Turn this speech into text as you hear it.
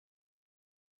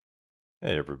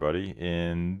Hey everybody,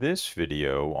 in this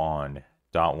video on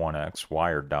dot1x,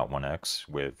 wired dot1x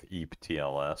with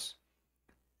EAP-TLS,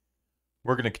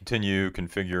 we're going to continue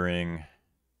configuring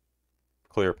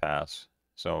Clearpass.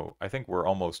 So I think we're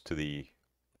almost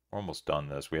done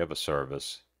this. We have a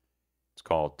service. It's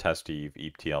called testeve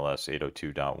EAP-TLS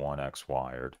 802.1x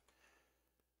wired.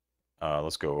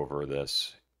 Let's go over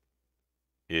this.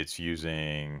 It's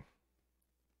using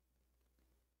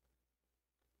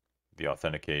the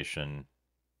authentication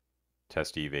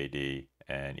testeve AD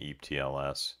and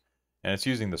EAP-TLS, and it's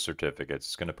using the certificates.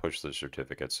 It's going to push the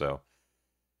certificates. So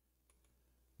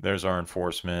there's our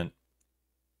enforcement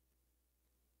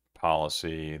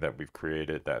policy that we've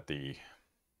created, that the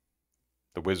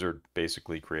wizard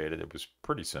basically created. It was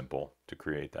pretty simple to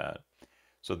create that.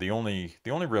 So the only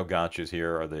real gotchas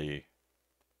here are the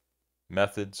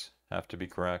methods have to be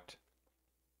correct.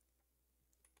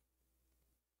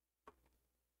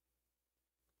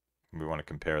 We want to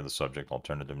compare the subject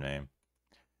alternative name.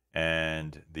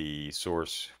 And the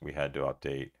source we had to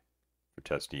update for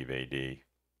testeve AD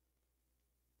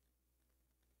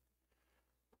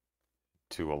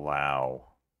to allow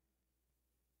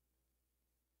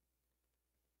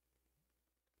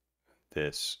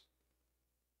this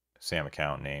SAM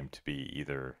account name to be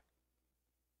either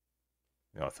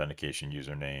the authentication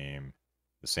username,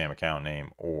 the SAM account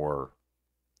name, or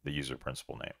the user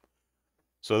principal name.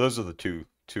 So those are the two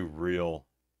real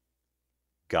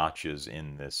gotchas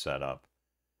in this setup.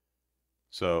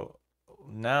 So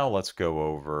now let's go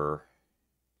over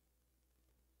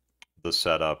the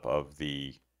setup of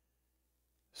the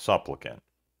supplicant.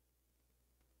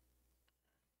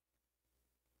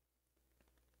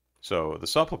 So the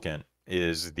supplicant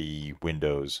is the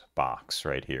Windows box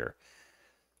right here.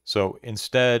 So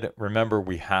instead, remember,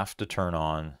 we have to turn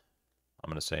on, I'm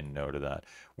going to say no to that.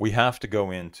 We have to go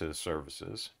into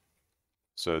services.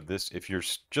 So this, if you're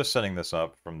just setting this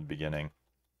up from the beginning,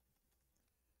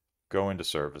 go into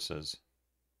services.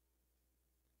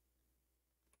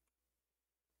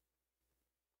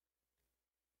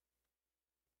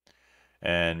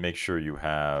 And make sure you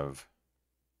have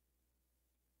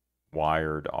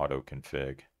wired auto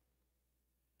config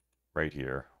right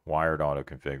here, wired auto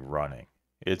config running.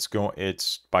 It's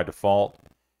by default,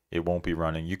 it won't be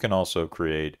running. You can also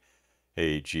create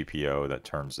a GPO that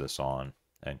turns this on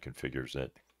and configures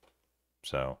it.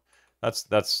 So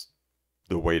that's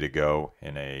the way to go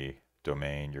in a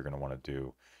domain. You're going to want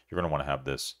to have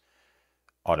this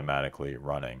automatically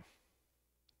running.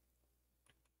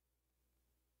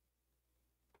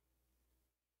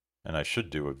 And I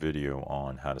should do a video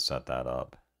on how to set that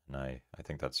up. And I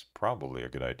think that's probably a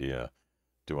good idea.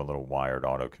 Do a little wired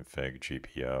auto config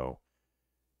GPO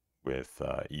with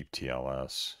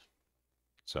EAP-TLS.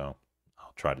 So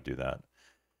I'll try to do that.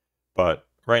 But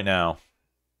right now,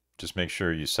 just make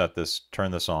sure you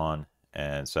turn this on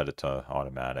and set it to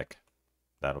automatic.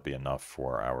 That'll be enough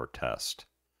for our test.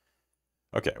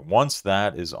 Okay, once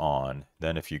that is on,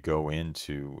 then if you go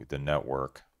into the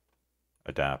network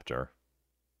adapter,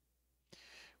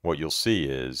 what you'll see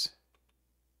is,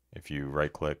 if you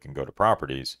right click and go to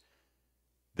properties,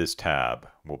 this tab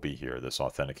will be here, this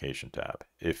authentication tab.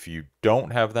 If you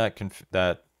don't have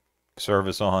that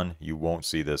service on, you won't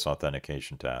see this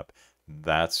authentication tab.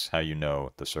 That's how you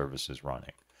know the service is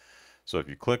running. So if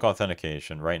you click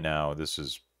authentication, right now this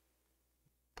is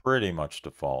pretty much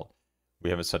default. We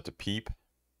have it set to PEEP.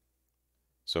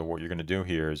 So what you're going to do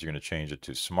here is you're going to change it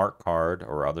to smart card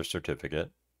or other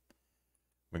certificate.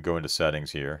 We go into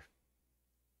settings here.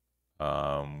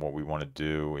 What we want to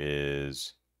do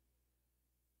is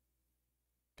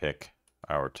pick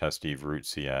our testeve root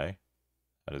CA.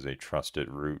 That is a trusted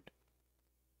root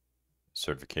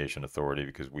certification authority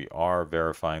because we are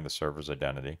verifying the server's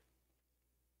identity.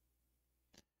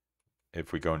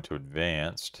 If we go into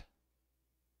advanced,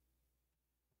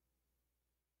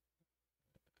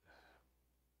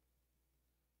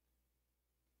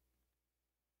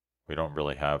 we don't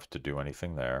really have to do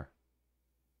anything there.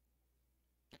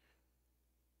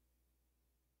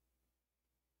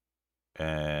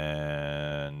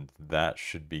 And that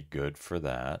should be good for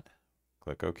that.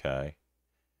 Click OK.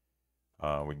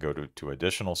 We can go to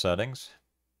additional settings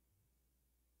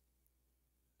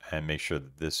and make sure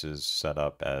that this is set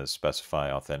up as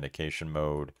specify authentication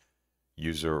mode,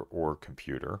 user or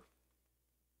computer.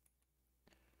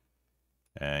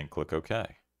 And click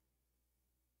OK.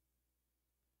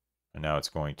 And now it's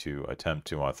going to attempt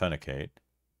to authenticate.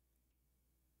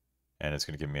 And it's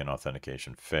going to give me an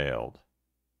authentication failed.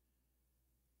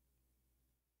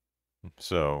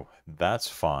 So that's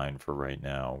fine for right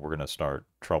now. We're going to start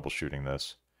troubleshooting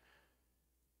this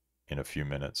in a few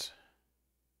minutes.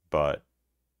 But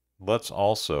let's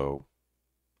also,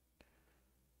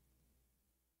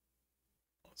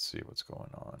 let's see what's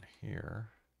going on here.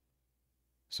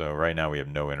 So right now we have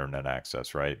no internet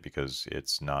access, right? Because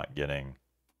it's not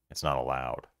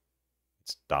allowed.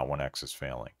 It's dot1x is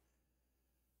failing.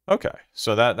 Okay,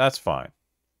 so that's fine.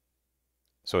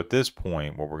 So at this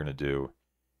point, what we're going to do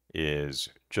is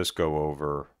just go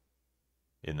over,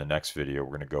 in the next video,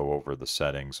 we're going to go over the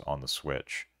settings on the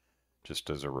switch, just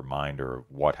as a reminder of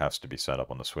what has to be set up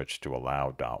on the switch to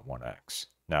allow dot1x.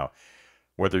 Now,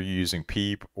 whether you're using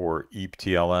PEEP or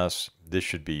EAP-TLS, this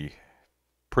should be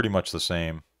pretty much the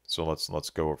same. So let's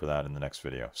go over that in the next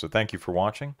video. So thank you for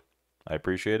watching. I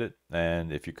appreciate it.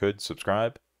 And if you could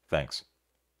subscribe, thanks.